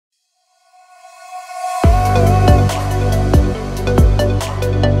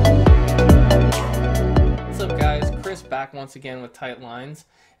back once again with Tight Lines,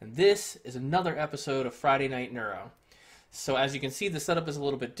 and this is another episode of Friday Night Neuro. So as you can see, the setup is a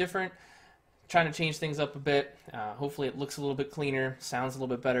little bit different. Trying to change things up a bit. Hopefully it looks a little bit cleaner, sounds a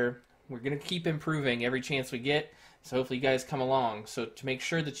little bit better. We're going to keep improving every chance we get, so hopefully you guys come along. So to make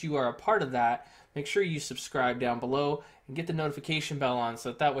sure that you are a part of that, make sure you subscribe down below and get the notification bell on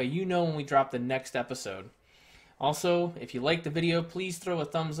so that way you know when we drop the next episode. Also, if you like the video, please throw a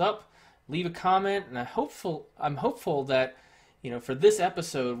thumbs up, leave a comment, and I'm hopeful that, you know, for this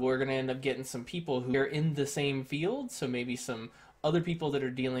episode we're going to end up getting some people who are in the same field, so maybe some other people that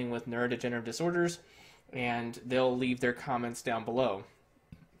are dealing with neurodegenerative disorders, and they'll leave their comments down below.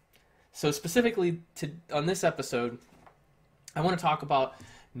 So specifically on this episode, I want to talk about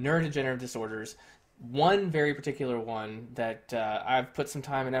neurodegenerative disorders, one very particular one that I've put some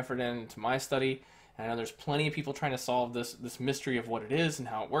time and effort into my study. I know there's plenty of people trying to solve this mystery of what it is and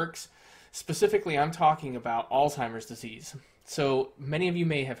how it works. Specifically, I'm talking about Alzheimer's disease. So many of you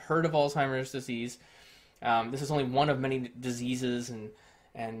may have heard of Alzheimer's disease. This is only one of many diseases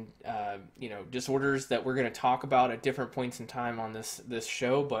and you know, disorders that we're going to talk about at different points in time on this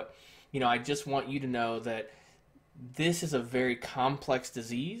show. But you know, I just want you to know that this is a very complex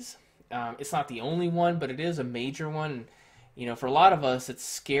disease. It's not the only one, but it is a major one. You know, for a lot of us, it's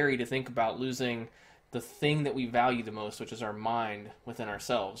scary to think about losing the thing that we value the most, which is our mind within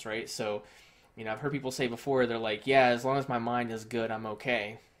ourselves, right? So, you know, I've heard people say before, they're like, yeah, as long as my mind is good, I'm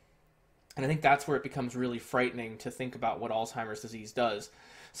okay. And I think that's where it becomes really frightening to think about what Alzheimer's disease does.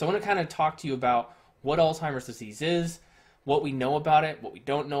 So I want to kind of talk to you about what Alzheimer's disease is, what we know about it, what we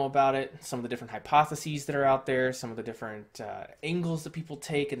don't know about it, some of the different hypotheses that are out there, some of the different angles that people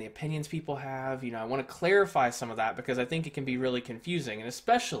take and the opinions people have. You know, I want to clarify some of that because I think it can be really confusing, and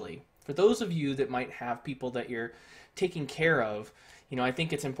especially for those of you that might have people that you're taking care of. You know, I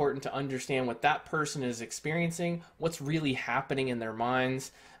think it's important to understand what that person is experiencing, what's really happening in their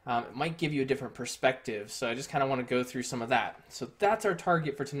minds. It might give you a different perspective, so I just kind of want to go through some of that. So that's our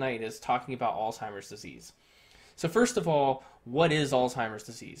target for tonight, is talking about Alzheimer's disease. So first of all, what is Alzheimer's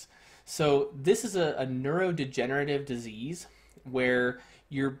disease? So this is a neurodegenerative disease where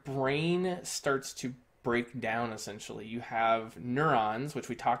your brain starts to break down, essentially. You have neurons, which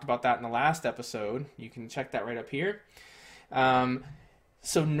we talked about that in the last episode. You can check that right up here.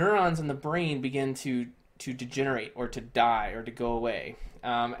 So neurons in the brain begin to degenerate or to die or to go away.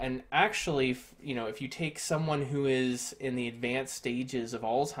 And actually, you know, if you take someone who is in the advanced stages of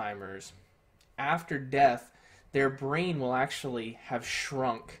Alzheimer's, after death, their brain will actually have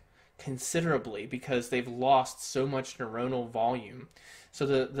shrunk considerably because they've lost so much neuronal volume. So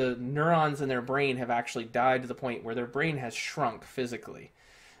the neurons in their brain have actually died to the point where their brain has shrunk physically.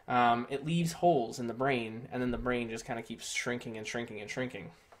 It leaves holes in the brain, and then the brain just kind of keeps shrinking and shrinking and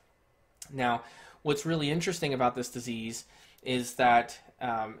shrinking. Now, what's really interesting about this disease is that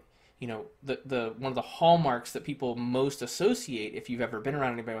you know, one of the hallmarks that people most associate, if you've ever been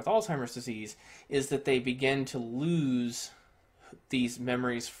around anybody with Alzheimer's disease, is that they begin to lose these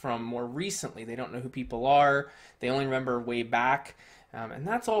memories from more recently. They don't know who people are. They only remember way back. And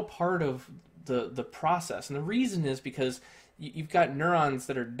that's all part of the process. And the reason is because you've got neurons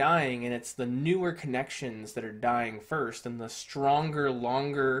that are dying, and it's the newer connections that are dying first, and the stronger,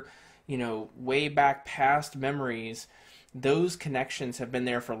 longer, you know, way back past memories, those connections have been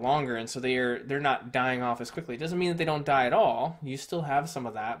there for longer, and so they're not dying off as quickly. It doesn't mean that they don't die at all. You still have some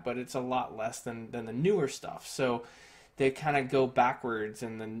of that, but it's a lot less than the newer stuff. So they kind of go backwards,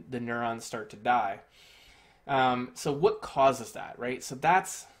 and the neurons start to die. So what causes that, right? So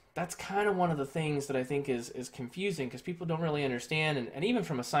that's kind of one of the things that I think is confusing, because people don't really understand, and even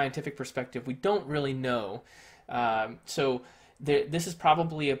from a scientific perspective, we don't really know. So this is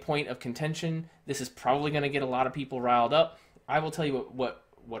probably a point of contention. This is probably going to get a lot of people riled up. I will tell you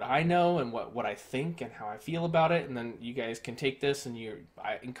what I know and what I think and how I feel about it, and then you guys can take this and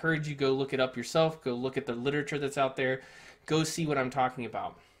I encourage you, go look it up yourself. Go look at the literature that's out there. Go see what I'm talking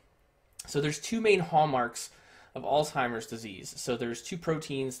about. So there's two main hallmarks of Alzheimer's disease. So there's two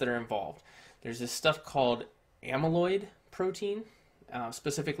proteins that are involved. There's this stuff called amyloid protein,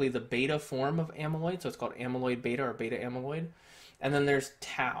 specifically the beta form of amyloid. So it's called amyloid beta or beta amyloid. And then there's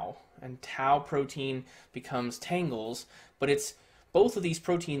tau, and tau protein becomes tangles, but both of these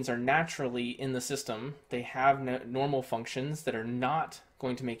proteins are naturally in the system. They have normal functions that are not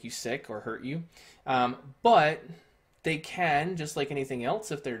going to make you sick or hurt you, but they can, just like anything else,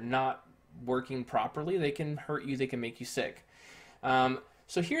 if they're not working properly, they can hurt you, they can make you sick.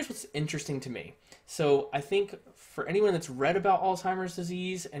 So here's what's interesting to me. So I think for anyone that's read about Alzheimer's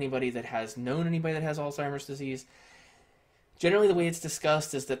disease, anybody that has known anybody that has Alzheimer's disease, Generally, the way it's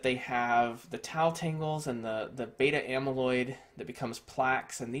discussed is that they have the tau tangles and the beta amyloid that becomes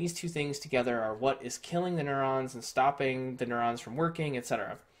plaques, and these two things together are what is killing the neurons and stopping the neurons from working,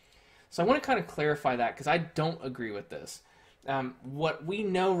 etc. So I want to kind of clarify that because I don't agree with this. What we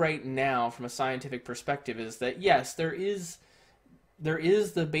know right now from a scientific perspective is that yes, there is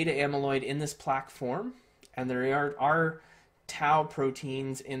the beta amyloid in this plaque form, and there are tau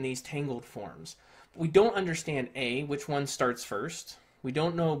proteins in these tangled forms. We don't understand A, which one starts first. We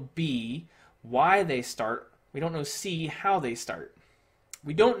don't know B, why they start. We don't know C, how they start.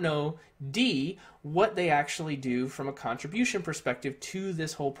 We don't know D, what they actually do from a contribution perspective to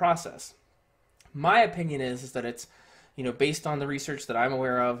this whole process. My opinion is that it's, based on the research that I'm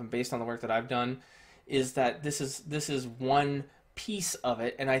aware of and based on the work that I've done, is that this is one piece of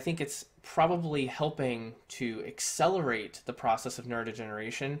it, and I think it's probably helping to accelerate the process of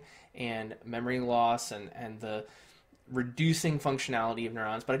neurodegeneration and memory loss and the reducing functionality of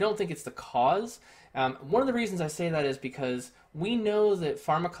neurons, but I don't think it's the cause. One of the reasons I say that is because we know that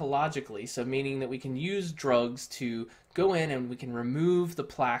pharmacologically, so meaning that we can use drugs to go in and we can remove the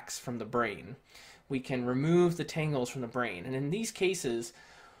plaques from the brain. We can remove the tangles from the brain. And in these cases,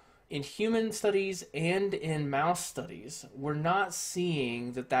 in human studies and in mouse studies, we're not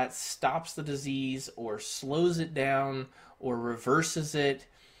seeing that stops the disease or slows it down or reverses it.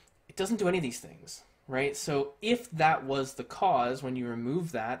 It doesn't do any of these things, right? So if that was the cause, when you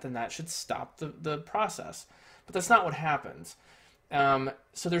remove that, then that should stop the process. But that's not what happens.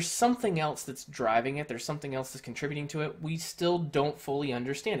 So there's something else that's driving it. There's something else that's contributing to it. We still don't fully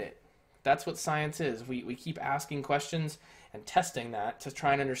understand it. That's what science is. We keep asking questions and testing that to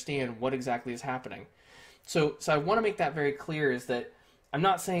try and understand what exactly is happening. So I want to make that very clear, is that I'm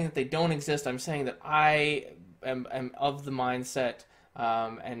not saying that they don't exist. I'm saying that I am of the mindset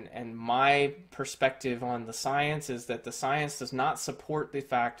and my perspective on the science is that the science does not support the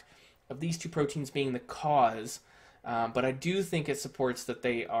fact of these two proteins being the cause, but I do think it supports that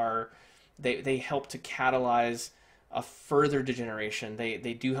they help to catalyze a further degeneration. They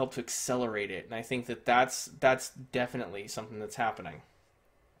do help to accelerate it, and I think that's definitely something that's happening.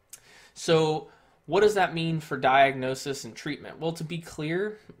 So what does that mean for diagnosis and treatment? Well, to be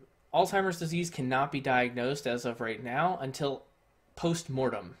clear, Alzheimer's disease cannot be diagnosed as of right now until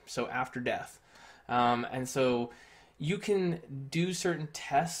post-mortem, so after death. And so you can do certain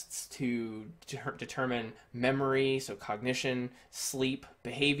tests to determine memory, so cognition, sleep,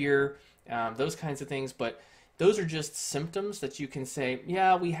 behavior, those kinds of things, but those are just symptoms that you can say,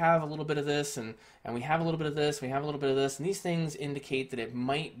 yeah, we have a little bit of this, and we have a little bit of this, we have a little bit of this, and these things indicate that it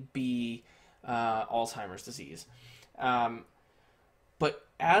might be Alzheimer's disease. But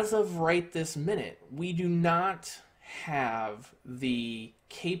as of right this minute, we do not have the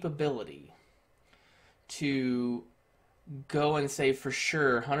capability to go and say for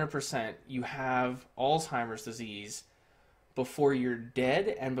sure, 100%, you have Alzheimer's disease before you're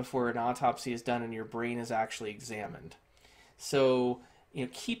dead and before an autopsy is done and your brain is actually examined. So,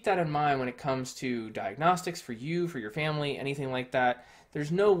 keep that in mind when it comes to diagnostics for you, for your family, anything like that.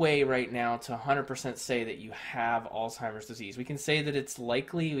 There's no way right now to 100% say that you have Alzheimer's disease. We can say that it's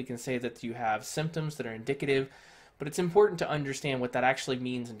likely, we can say that you have symptoms that are indicative, but it's important to understand what that actually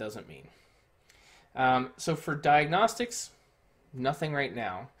means and doesn't mean. So for diagnostics, nothing right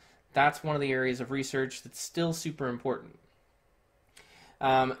now. That's one of the areas of research that's still super important.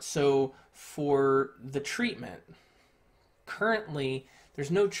 So for the treatment, currently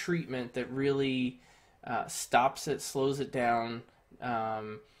there's no treatment that really stops it, slows it down.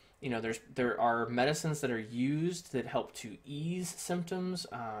 There are medicines that are used that help to ease symptoms.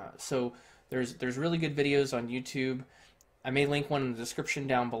 So there's really good videos on YouTube. I may link one in the description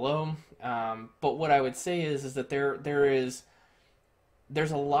down below. But what I would say is that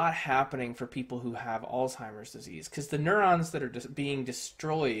there's a lot happening for people who have Alzheimer's disease, because the neurons that are being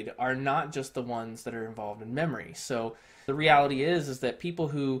destroyed are not just the ones that are involved in memory. So the reality is that people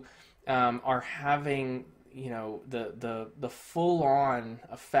who are having the full-on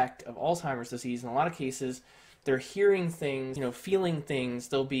effect of Alzheimer's disease, in a lot of cases, they're hearing things, feeling things.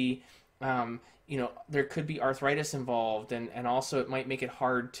 They'll be there could be arthritis involved, and also it might make it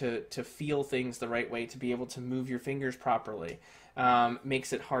hard to feel things the right way, to be able to move your fingers properly.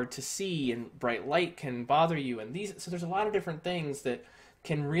 Makes it hard to see, and bright light can bother you, so there's a lot of different things that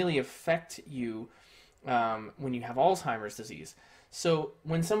can really affect you when you have Alzheimer's disease. So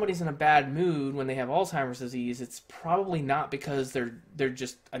when somebody's in a bad mood when they have Alzheimer's disease, it's probably not because they're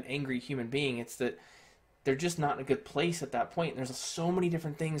just an angry human being. It's that they're just not in a good place at that point. And there's so many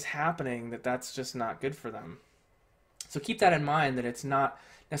different things happening that's just not good for them. So keep that in mind, that it's not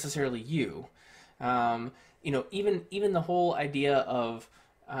necessarily you. Even the whole idea of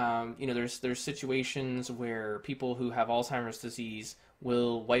there's situations where people who have Alzheimer's disease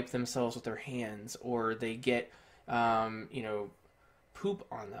will wipe themselves with their hands, or they get poop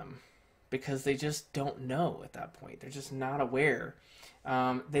on them because they just don't know at that point. They're just not aware.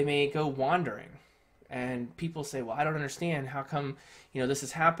 They may go wandering, and people say, well, I don't understand, how come this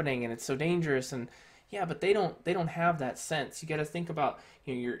is happening and it's so dangerous. And yeah, but they don't have that sense. You got to think about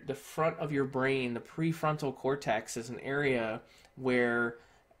the front of your brain. The prefrontal cortex is an area where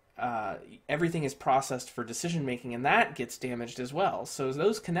everything is processed for decision making, and that gets damaged as well. So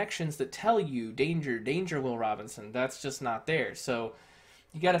those connections that tell you danger, Will Robinson, that's just not there. So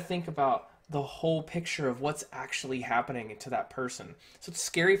you got to think about the whole picture of what's actually happening to that person. So it's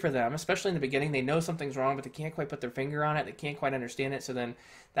scary for them, especially in the beginning. They know something's wrong, but they can't quite put their finger on it. They can't quite understand it. So then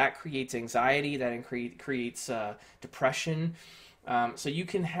that creates anxiety, that creates depression. So you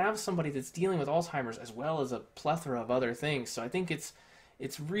can have somebody that's dealing with Alzheimer's as well as a plethora of other things. So I think it's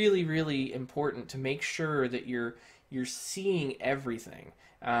really, really important to make sure that you're seeing everything.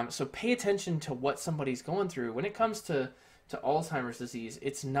 So pay attention to what somebody's going through. When it comes to Alzheimer's disease,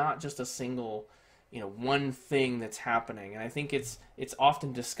 it's not just a single, one thing that's happening. And I think it's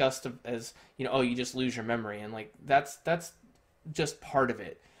often discussed as, oh, you just lose your memory. And like, that's just part of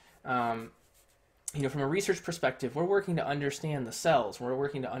it. From a research perspective, we're working to understand the cells. We're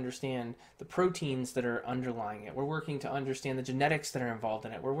working to understand the proteins that are underlying it. We're working to understand the genetics that are involved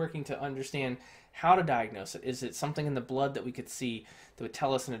in it. We're working to understand how to diagnose it. Is it something in the blood that we could see that would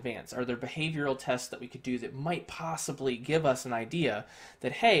tell us in advance? Are there behavioral tests that we could do that might possibly give us an idea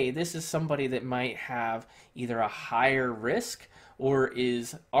that, hey, this is somebody that might have either a higher risk or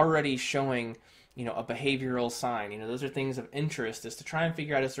is already showing a behavioral sign. Those are things of interest, is to try and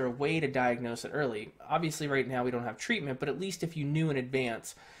figure out, is there a way to diagnose it early? Obviously right now we don't have treatment, but at least if you knew in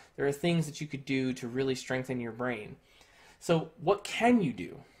advance, there are things that you could do to really strengthen your brain. So what can you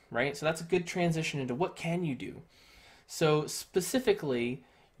do, right? So that's a good transition into what can you do. So specifically,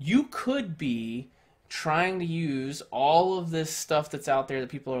 you could be trying to use all of this stuff that's out there that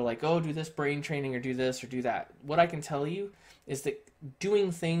people are like, oh, do this brain training or do this or do that. What I can tell you is that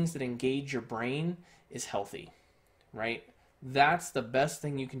doing things that engage your brain is healthy, right? That's the best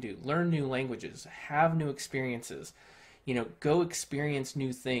thing you can do. Learn new languages, have new experiences, go experience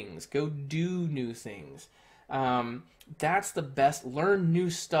new things, go do new things. That's the best. Learn new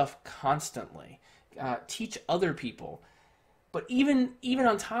stuff constantly. Teach other people. But even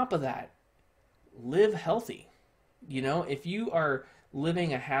on top of that, live healthy. If you are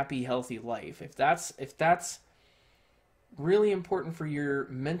living a happy, healthy life, if that's really important for your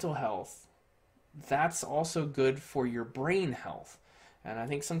mental health, that's also good for your brain health. And I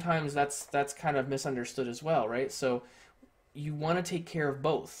think sometimes that's kind of misunderstood as well, right? So you want to take care of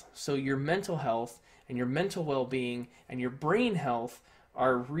both. So your mental health and your mental well-being and your brain health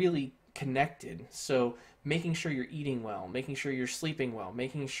are really connected. So making sure you're eating well, making sure you're sleeping well,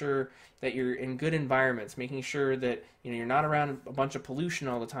 making sure that you're in good environments, making sure that you're not around a bunch of pollution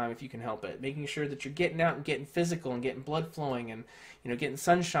all the time if you can help it, making sure that you're getting out and getting physical and getting blood flowing and getting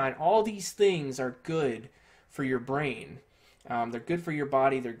sunshine. All these things are good for your brain. They're good for your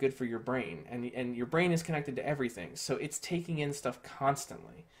body, they're good for your brain, and your brain is connected to everything, so it's taking in stuff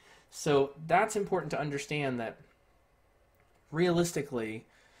constantly. So that's important to understand, that realistically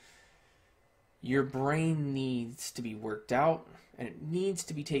your brain needs to be worked out, and it needs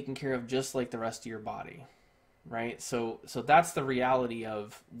to be taken care of just like the rest of your body, right? So that's the reality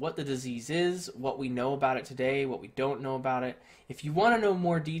of what the disease is, what we know about it today, what we don't know about it. If you want to know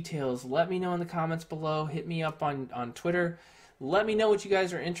more details, let me know in the comments below. Hit me up on Twitter. Let me know what you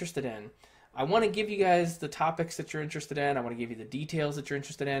guys are interested in. I want to give you guys the topics that you're interested in. I want to give you the details that you're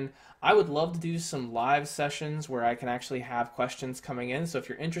interested in. I would love to do some live sessions where I can actually have questions coming in. So if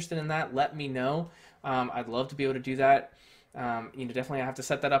you're interested in that, let me know. I'd love to be able to do that. Definitely I have to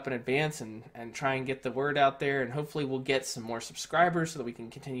set that up in advance and try and get the word out there. And hopefully we'll get some more subscribers so that we can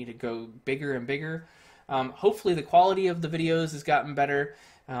continue to go bigger and bigger. Hopefully the quality of the videos has gotten better.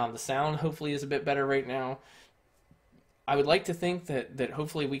 The sound hopefully is a bit better right now. I would like to think that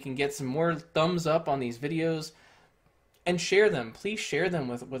hopefully we can get some more thumbs up on these videos and share them. Please share them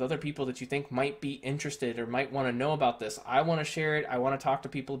with other people that you think might be interested or might want to know about this. I want to share it. I want to talk to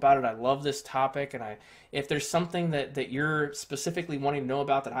people about it. I love this topic, and if there's something that you're specifically wanting to know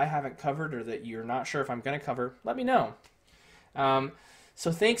about that I haven't covered or that you're not sure if I'm going to cover, let me know.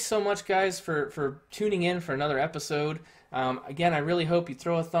 So thanks so much, guys, for tuning in for another episode. Again, I really hope you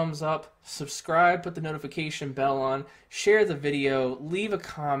throw a thumbs up, subscribe, put the notification bell on, share the video, leave a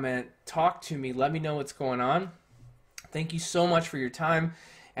comment, talk to me, let me know what's going on. Thank you so much for your time,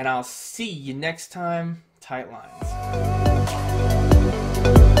 and I'll see you next time. Tight lines.